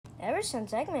Ever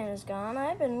since Eggman is gone,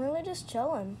 I've been really just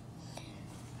chilling.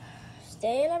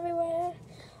 Staying everywhere,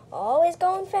 always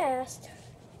going fast.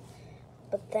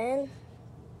 But then,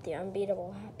 the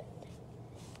unbeatable happened.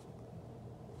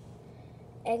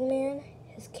 Eggman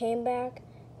has came back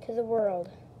to the world,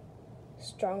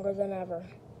 stronger than ever.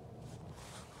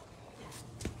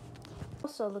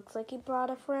 Also, looks like he brought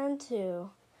a friend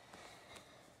too.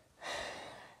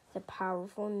 The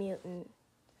powerful mutant.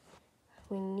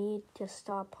 We need to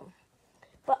stop him.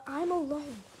 But I'm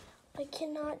alone. I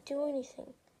cannot do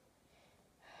anything.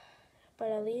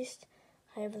 But at least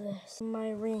I have this.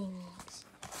 My rings.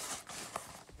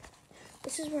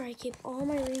 This is where I keep all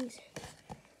my rings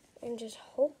in. And just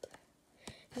hope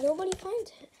nobody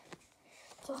finds it.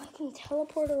 So I can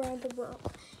teleport around the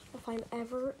world if I'm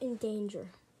ever in danger.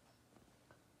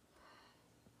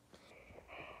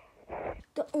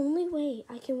 The only way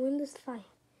I can win this fight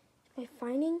is by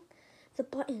finding the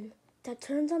button that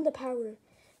turns on the power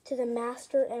to the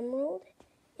Master Emerald,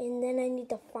 and then I need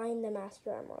to find the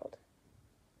Master Emerald.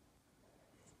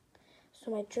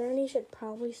 So my journey should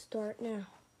probably start now.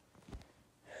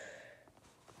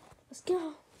 Let's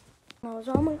go. I was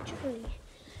on my journey.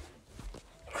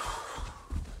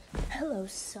 Hello,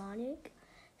 Sonic.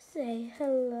 Say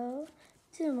hello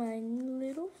to my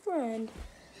little friend.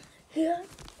 Yeah.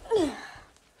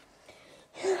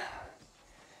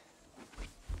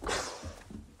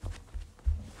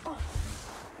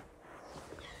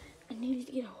 I needed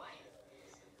to get away.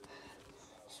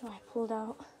 So I pulled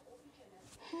out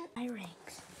my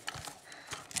rings.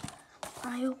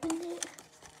 I opened it.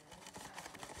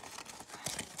 I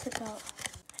took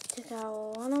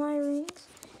out one of my rings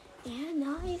and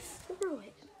I threw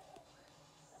it.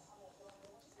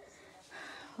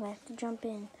 I have to jump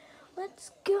in.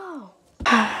 Let's go.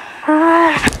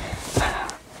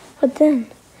 But then,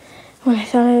 when I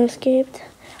thought I escaped,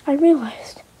 I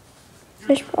realized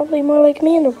there's probably more like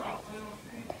me in the world.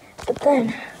 But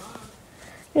then,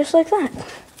 just like that,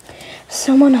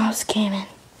 someone else came in.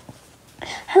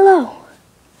 Hello,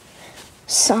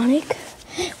 Sonic.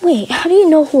 Wait, how do you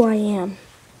know who I am?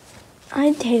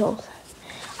 I'm Tails.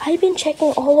 I've been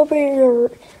checking all over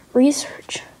your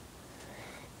research.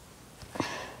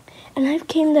 And I've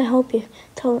came to help you,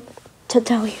 to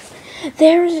tell you.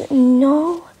 There's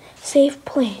no safe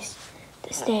place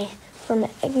to stay from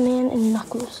Eggman and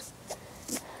Knuckles.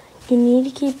 You need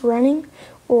to keep running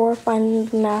or find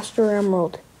the Master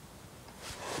Emerald.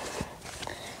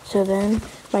 So then,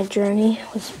 my journey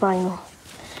was final.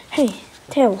 Hey,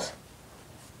 Tails,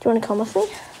 do you want to come with me?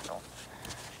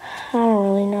 I don't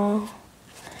really know.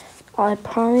 I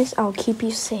promise I'll keep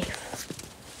you safe.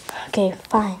 Okay,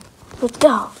 fine. Let's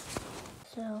go.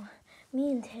 So,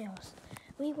 me and Tails,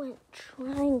 we went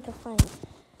trying to find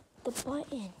the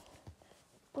button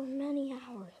for many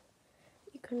hours.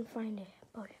 We couldn't find it,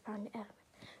 but we found it.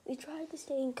 We tried to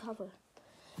stay in cover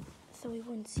so he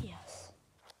wouldn't see us.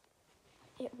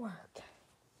 It worked.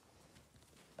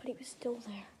 But he was still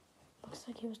there. Looks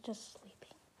like he was just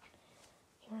sleeping.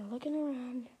 We were looking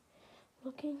around,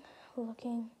 looking.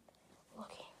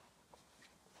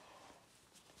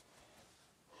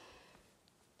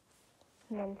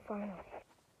 And then finally,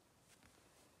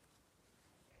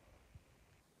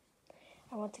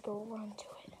 I went to go run to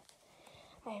it.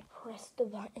 I pressed the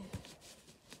button.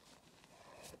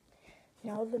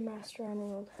 Now the Master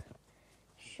Emerald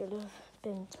should have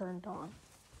been turned on.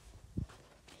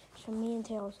 So me and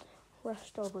Tails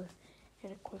rushed over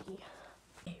at a quickie.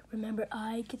 Hey, remember,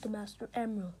 I get the Master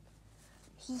Emerald.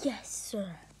 Yes,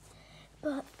 sir.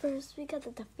 But first, we got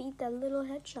to defeat that little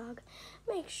hedgehog.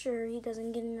 Make sure he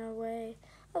doesn't get in our way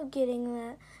of getting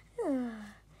that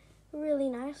really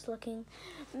nice looking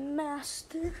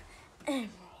Master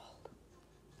Emerald.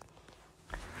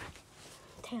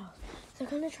 Tails, they're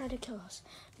gonna try to kill us,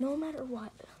 no matter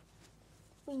what.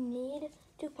 We need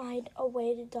to find a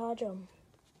way to dodge them.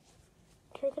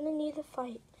 They're gonna need to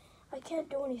fight. I can't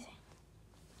do anything.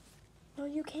 No,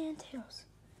 you can, Tails.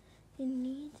 You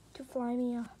need to fly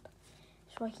me up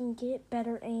so I can get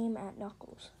better aim at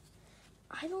Knuckles.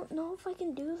 I don't know if I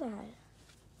can do that.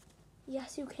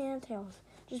 Yes, you can, Tails.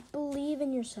 Just believe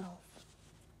in yourself.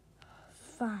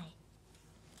 Fine.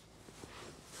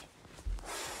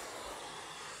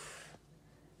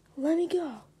 Let me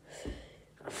go.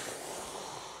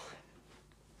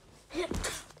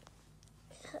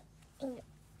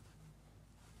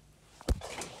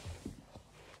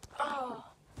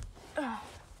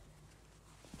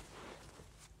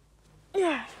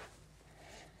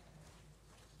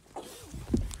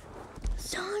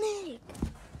 Sonic!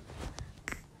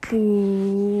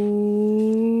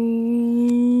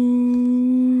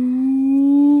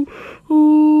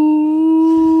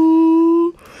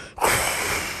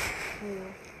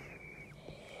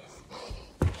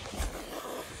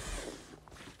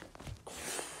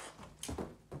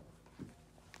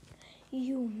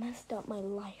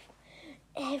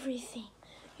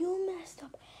 messed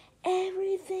up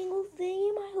every single thing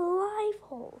in my life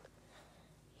hold.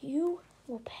 You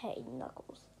will pay,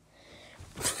 Knuckles.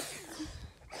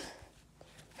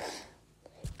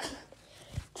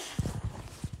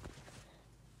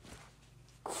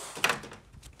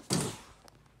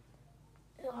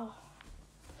 Oh.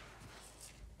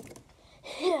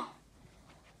 Yeah.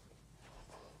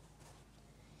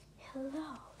 Hello,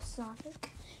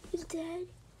 Sonic. You dead?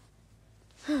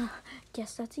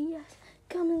 Guess that's a yes.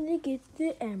 Come and get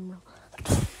the emerald.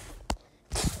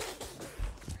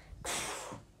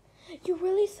 You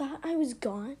really thought I was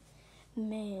gone?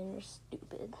 Man, you're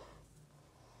stupid.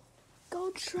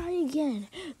 Go try again.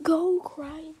 Go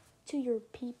cry to your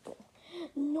people.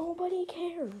 Nobody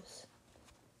cares.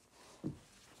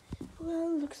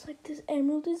 Well, looks like this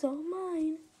emerald is all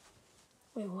mine.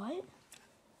 Wait, what?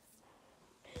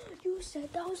 You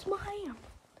said that was mine.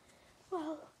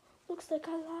 Well, looks like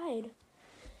I lied.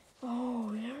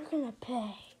 Oh, you're gonna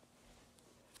pay.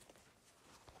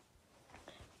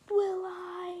 Will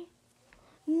I?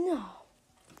 No.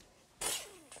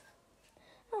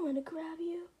 I'm gonna grab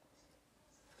you.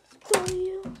 Throw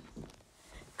you.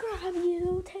 Grab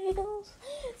you, Tails.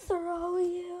 Throw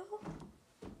you.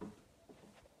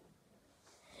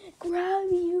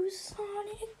 Grab you,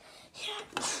 Sonic.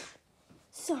 Yeah.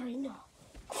 Sorry, no.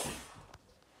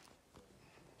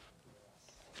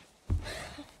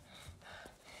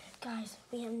 Guys,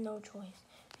 we have no choice.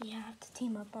 We have to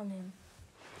team up on him.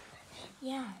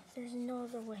 Yeah, there's no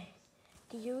other way.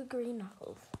 Do you agree,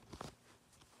 Knuckles?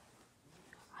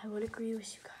 I would agree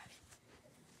with you guys.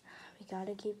 We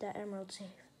gotta keep that emerald safe,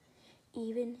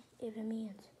 even if it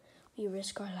means we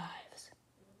risk our lives.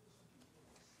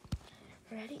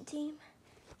 Ready, team?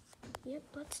 Yep,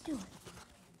 let's do it.